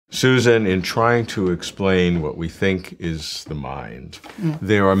Susan, in trying to explain what we think is the mind,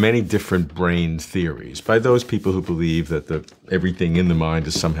 there are many different brain theories by those people who believe that everything in the mind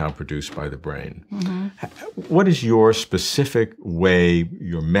is somehow produced by the brain. What is your specific way,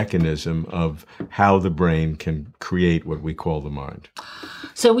 your mechanism of how the brain can create what we call the mind?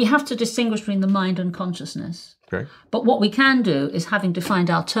 So we have to distinguish between the mind and consciousness. Okay. But what we can do is, having defined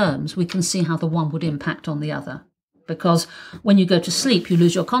our terms, we can see how the one would impact on the other. Because when you go to sleep, you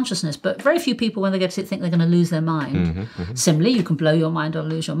lose your consciousness. But very few people, when they go to sleep, think they're going to lose their mind. Similarly, you can blow your mind or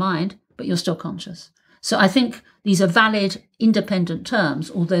lose your mind, but you're still conscious. So I think these are valid, independent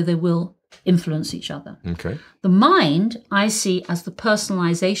terms, although they will influence each other. Okay. The mind, I see as the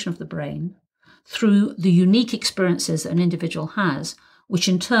personalization of the brain through the unique experiences that an individual has, which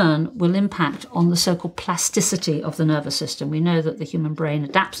in turn will impact on the so-called plasticity of the nervous system. We know that the human brain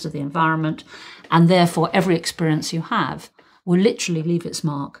adapts to the environment, and therefore every experience you have will literally leave its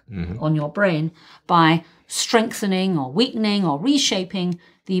mark on your brain by strengthening or weakening or reshaping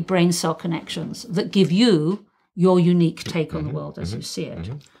the brain cell connections that give you your unique take on the world as you see it.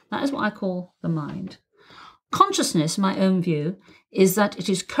 That is what I call the mind. Consciousness, my own view, is that it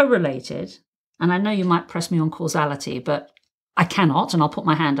is correlated, and I know you might press me on causality, but I cannot, and I'll put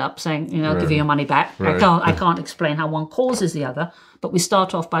my hand up saying, I'll give you your money back. I can't explain how one causes the other, but we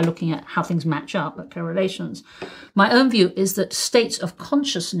start off by looking at how things match up, at correlations. My own view is that states of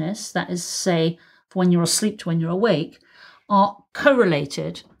consciousness, that is, say, when you're asleep to when you're awake, are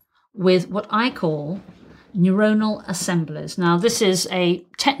correlated with what I call neuronal assemblies. Now, this is a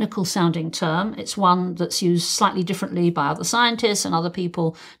technical sounding term. It's one that's used slightly differently by other scientists, and other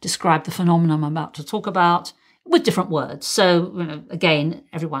people describe the phenomenon I'm about to talk about with different words. So, again,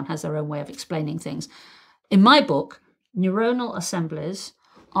 everyone has their own way of explaining things. In my book, neuronal assemblies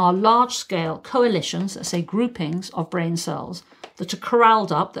are large-scale coalitions, let's say groupings of brain cells that are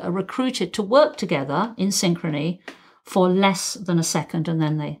corralled up, that are recruited to work together in synchrony for less than a second, and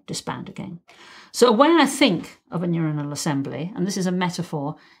then they disband again. So a way I think of a neuronal assembly, and this is a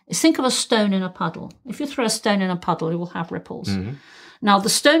metaphor, is think of a stone in a puddle. If you throw a stone in a puddle, it will have ripples. Now, the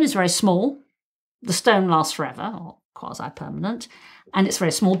stone is very small. The stone lasts forever, or quasi-permanent, and it's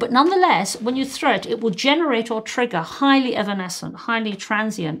very small. But nonetheless, when you throw it, it will generate or trigger highly evanescent, highly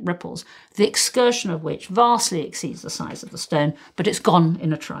transient ripples, the excursion of which vastly exceeds the size of the stone, but it's gone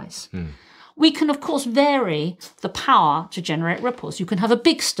in a trice. We can, of course, vary the power to generate ripples. You can have a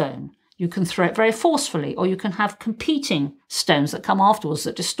big stone. You can throw it very forcefully, or you can have competing stones that come afterwards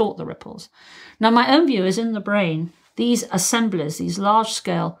that distort the ripples. Now, my own view is in the brain, these assemblies, these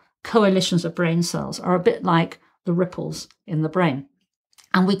large-scale coalitions of brain cells are a bit like the ripples in the brain.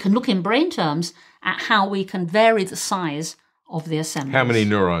 And we can look in brain terms at how we can vary the size of the assemblies. How many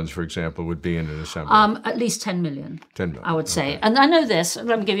neurons, for example, would be in an assembly? At least 10 million. 10 million. I would say. And I know this.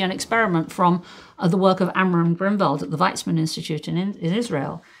 Let me give you an experiment from the work of Adele Greenfield at the Weizmann Institute in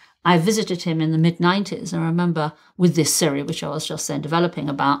Israel. I visited him in the mid-90s, and I remember with this theory, which I was just then developing,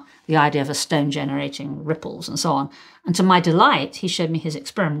 about the idea of a stone generating ripples and so on. And to my delight, he showed me his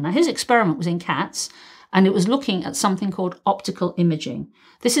experiment. Now, his experiment was in cats, and it was looking at something called optical imaging.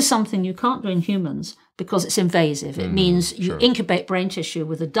 This is something you can't do in humans because it's invasive. It means you incubate brain tissue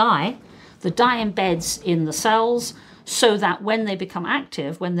with a dye. The dye embeds in the cells so that when they become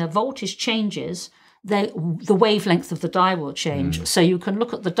active, when their voltage changes, the wavelength of the dye will change. So you can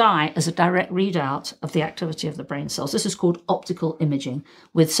look at the dye as a direct readout of the activity of the brain cells. This is called optical imaging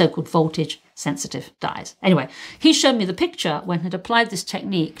with so-called voltage-sensitive dyes. Anyway, he showed me the picture when he'd applied this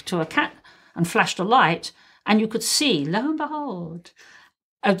technique to a cat and flashed a light, and you could see, lo and behold,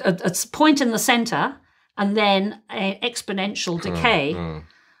 a point in the center and then an exponential decay,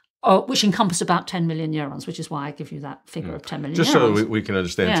 which encompassed about 10 million neurons, which is why I give you that figure of 10 million Just neurons. so we can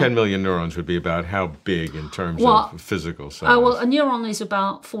understand, 10 million neurons would be about how big in terms of physical size? Well, a neuron is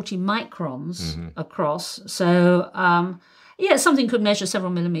about 40 microns across. So, something could measure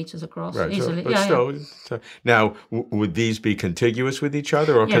several millimeters across easily. Now, would these be contiguous with each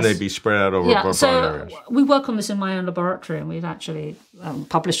other, or can they be spread out over broad areas? We work on this in my own laboratory, and we've actually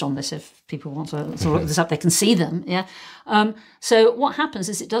published on this. If people want to look this up, they can see them. So what happens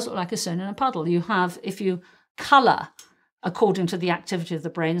is it does look like a stone in a puddle. You have, if you colour according to the activity of the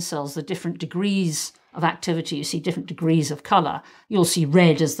brain cells, the different degrees of activity, you see different degrees of colour. You'll see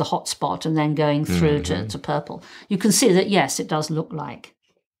red as the hot spot and then going through to purple. You can see that, yes, it does look like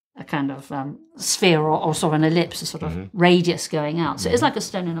a kind of sphere or sort of an ellipse, a sort of radius going out. So it's like a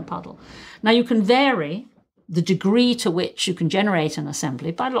stone in a puddle. Now, you can vary the degree to which you can generate an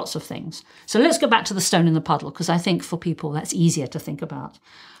assembly by lots of things. So let's go back to the stone in the puddle, because I think for people that's easier to think about.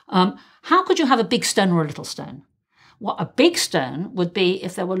 How could you have a big stone or a little stone? What a big stone would be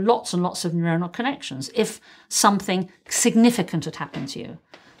if there were lots and lots of neuronal connections, if something significant had happened to you.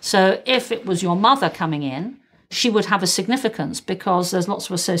 So if it was your mother coming in, she would have a significance because there's lots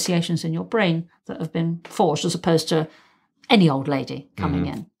of associations in your brain that have been forged, as opposed to any old lady coming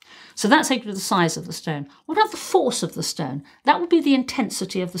in. So that's equal to the size of the stone. What about the force of the stone? That would be the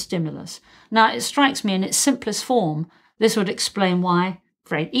intensity of the stimulus. Now, it strikes me in its simplest form, this would explain why,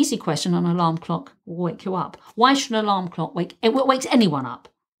 very easy question, an alarm clock will wake you up. Why should an alarm clock it wakes anyone up?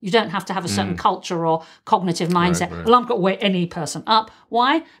 You don't have to have a certain culture or cognitive mindset. Right. Alarm clock will wake any person up.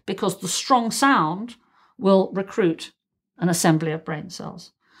 Why? Because the strong sound will recruit an assembly of brain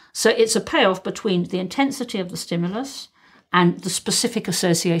cells. So it's a payoff between the intensity of the stimulus and the specific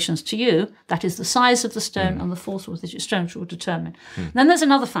associations to you, that is the size of the stone and the force with which it's stone, which will determine. Then there's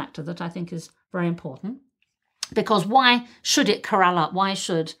another factor that I think is very important, because why should it corral up? Why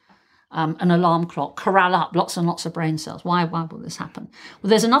should an alarm clock corral up lots and lots of brain cells? Why will this happen? Well,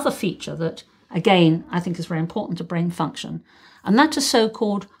 there's another feature that, again, I think is very important to brain function, and that is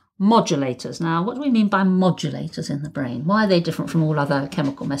so-called modulators. Now, what do we mean by modulators in the brain? Why are they different from all other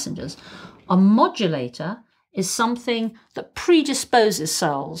chemical messengers? A modulator is something that predisposes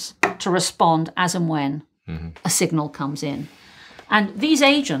cells to respond as and when a signal comes in. And these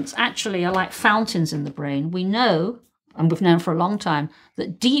agents actually are like fountains in the brain. We know, and we've known for a long time,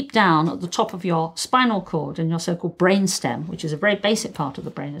 that deep down at the top of your spinal cord in your so-called brain stem, which is a very basic part of the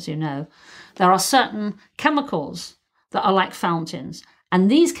brain, as you know, there are certain chemicals that are like fountains.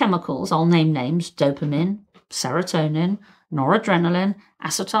 And these chemicals, I'll name names, dopamine, serotonin, noradrenaline,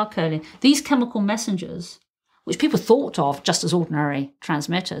 acetylcholine, these chemical messengers, which people thought of just as ordinary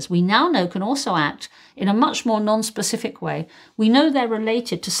transmitters, we now know can also act in a much more non-specific way. We know they're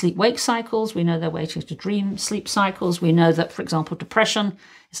related to sleep-wake cycles. We know they're related to dream-sleep cycles. We know that, for example, depression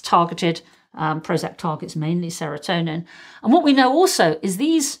is targeted. Prozac targets mainly serotonin. And what we know also is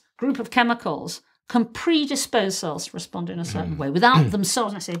these group of chemicals can predispose cells to respond in a certain way without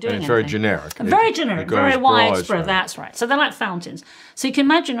themselves necessarily doing anything. Very generic. Very generic, very widespread. Right. That's right. So they're like fountains. So you can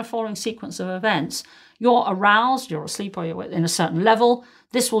imagine a following sequence of events. You're aroused, you're asleep, or you're in a certain level.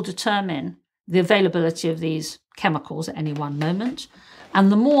 This will determine the availability of these chemicals at any one moment.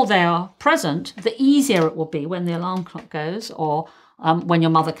 And the more they are present, the easier it will be when the alarm clock goes or when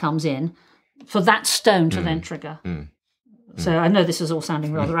your mother comes in for that stone to then trigger. So I know this is all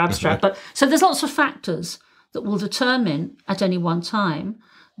sounding rather abstract, but so there's lots of factors that will determine at any one time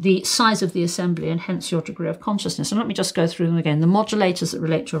the size of the assembly and hence your degree of consciousness. And let me just go through them again. The modulators that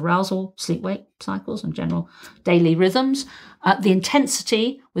relate to arousal, sleep-wake cycles and general daily rhythms, the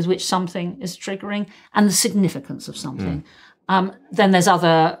intensity with which something is triggering, and the significance of something. Then there's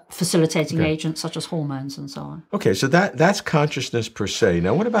other facilitating agents such as hormones and so on. Okay, so that's consciousness per se.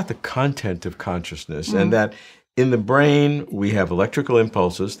 Now, what about the content of consciousness? And that in the brain, we have electrical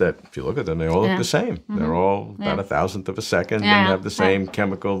impulses that, if you look at them, they all look the same. They're all about 1,000th of a second and have the same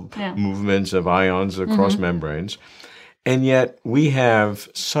chemical movements of ions across membranes. And yet we have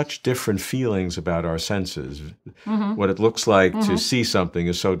such different feelings about our senses. What it looks like to see something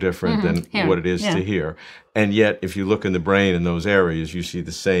is so different than what it is to hear. And yet, if you look in the brain in those areas, you see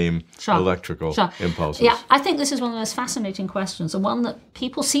the same electrical impulses. Yeah, I think this is one of the most fascinating questions, and one that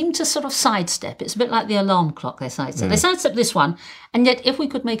people seem to sort of sidestep. It's a bit like the alarm clock they sidestep. They sidestep this one, and yet if we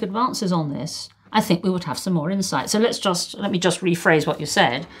could make advances on this, I think we would have some more insight. So let me just rephrase what you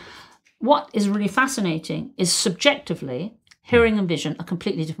said. What is really fascinating is subjectively, hearing and vision are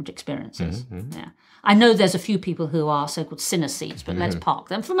completely different experiences. Yeah. I know there's a few people who are so-called synesthetes, but let's park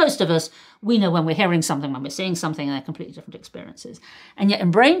them. For most of us, we know when we're hearing something, when we're seeing something, and they're completely different experiences. And yet in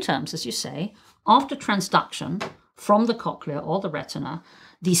brain terms, as you say, after transduction from the cochlea or the retina,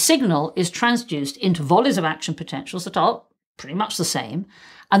 the signal is transduced into volleys of action potentials that are pretty much the same,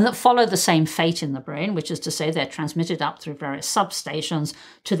 and that follow the same fate in the brain, which is to say they're transmitted up through various substations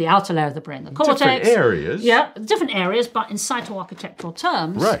to the outer layer of the brain, the cortex. Different areas. Yeah, different areas, but in cytoarchitectural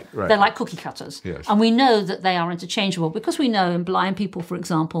terms, right. they're like cookie cutters. Yes. And we know that they are interchangeable because we know in blind people, for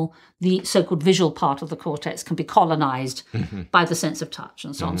example, the so-called visual part of the cortex can be colonized by the sense of touch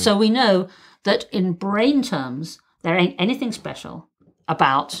and so on. So we know that in brain terms, there ain't anything special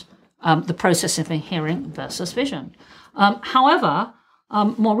about the process of hearing versus vision. However,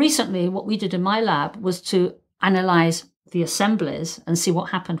 more recently, what we did in my lab was to analyze the assemblies and see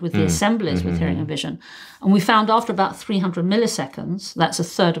what happened with the assemblies with hearing and vision. And we found after about 300 milliseconds, that's a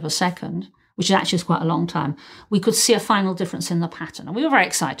third of a second, which actually is quite a long time, we could see a final difference in the pattern. And we were very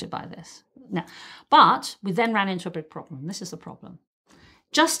excited by this. Now, but we then ran into a big problem. This is the problem.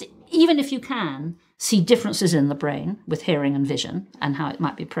 Just even if you can see differences in the brain with hearing and vision and how it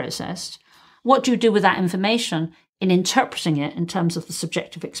might be processed, what do you do with that information in interpreting it in terms of the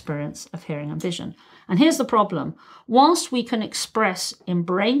subjective experience of hearing and vision? And here's the problem. Whilst we can express in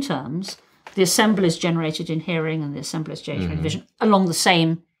brain terms the assemblies generated in hearing and the assemblies generated in vision along the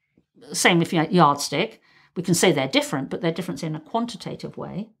same if you like, yardstick, we can say they're different, but they're different in a quantitative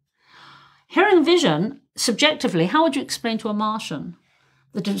way. Hearing and vision, subjectively, how would you explain to a Martian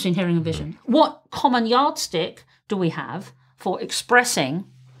the difference between hearing and vision? What common yardstick do we have for expressing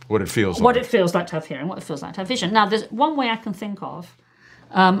what it feels like to have hearing, what it feels like to have vision? Now, there's one way I can think of,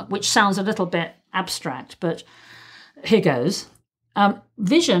 which sounds a little bit abstract, but here goes.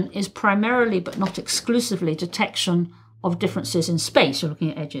 Vision is primarily, but not exclusively, detection of differences in space. You're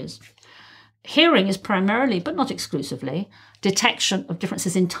looking at edges. Hearing is primarily, but not exclusively, detection of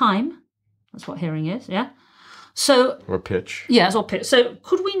differences in time. That's what hearing is, yeah? Or pitch. Yes, or pitch. So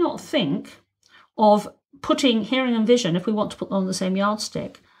could we not think of putting hearing and vision, if we want to put them on the same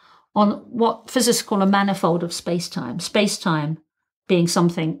yardstick, on what physicists call a manifold of space-time? Space-time being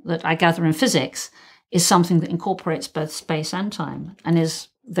something that I gather in physics is something that incorporates both space and time and is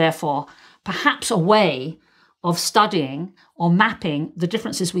therefore perhaps a way of studying or mapping the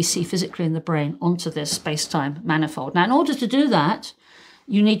differences we see physically in the brain onto this space-time manifold. Now, in order to do that,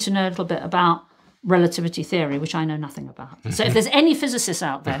 you need to know a little bit about relativity theory, which I know nothing about. So if there's any physicists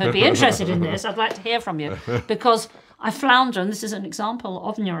out there who'd be interested in this, I'd like to hear from you, because I flounder, and this is an example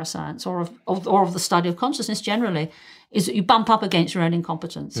of neuroscience or of the study of consciousness generally, is that you bump up against your own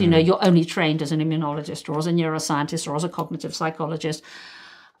incompetence. You know, you're only trained as an immunologist or as a neuroscientist or as a cognitive psychologist.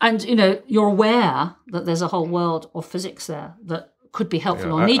 And, you know, you're aware that there's a whole world of physics there that could be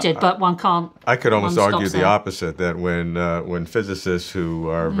helpful or needed, but one can't. I could almost argue the opposite, that when physicists who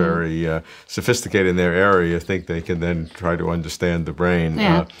are very sophisticated in their area think they can then try to understand the brain,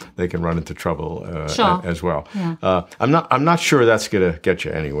 they can run into trouble as well. Yeah. I'm not sure that's going to get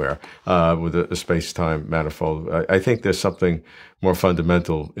you anywhere with a space-time manifold. I think there's something more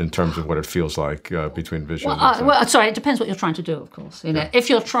fundamental in terms of what it feels like between vision and time. Well, sorry, it depends what you're trying to do, of course. You know, if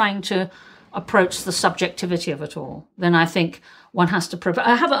you're trying to approach the subjectivity of it all, then I think one has to prove.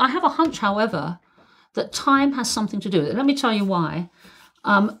 I have a hunch, however, that time has something to do with it. Let me tell you why.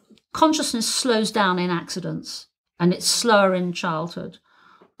 Consciousness slows down in accidents, and it's slower in childhood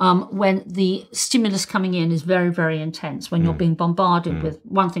when the stimulus coming in is very, very intense, when you're being bombarded with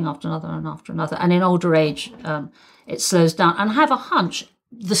one thing after another and after another. And in older age, it slows down. And I have a hunch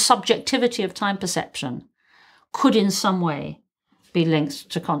the subjectivity of time perception could in some way be linked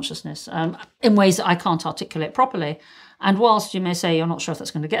to consciousness in ways that I can't articulate properly. And whilst you may say you're not sure if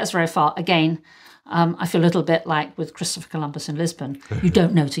that's going to get us very far, again, I feel a little bit like with Christopher Columbus in Lisbon. You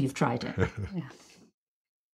don't know till you've tried it. Yeah.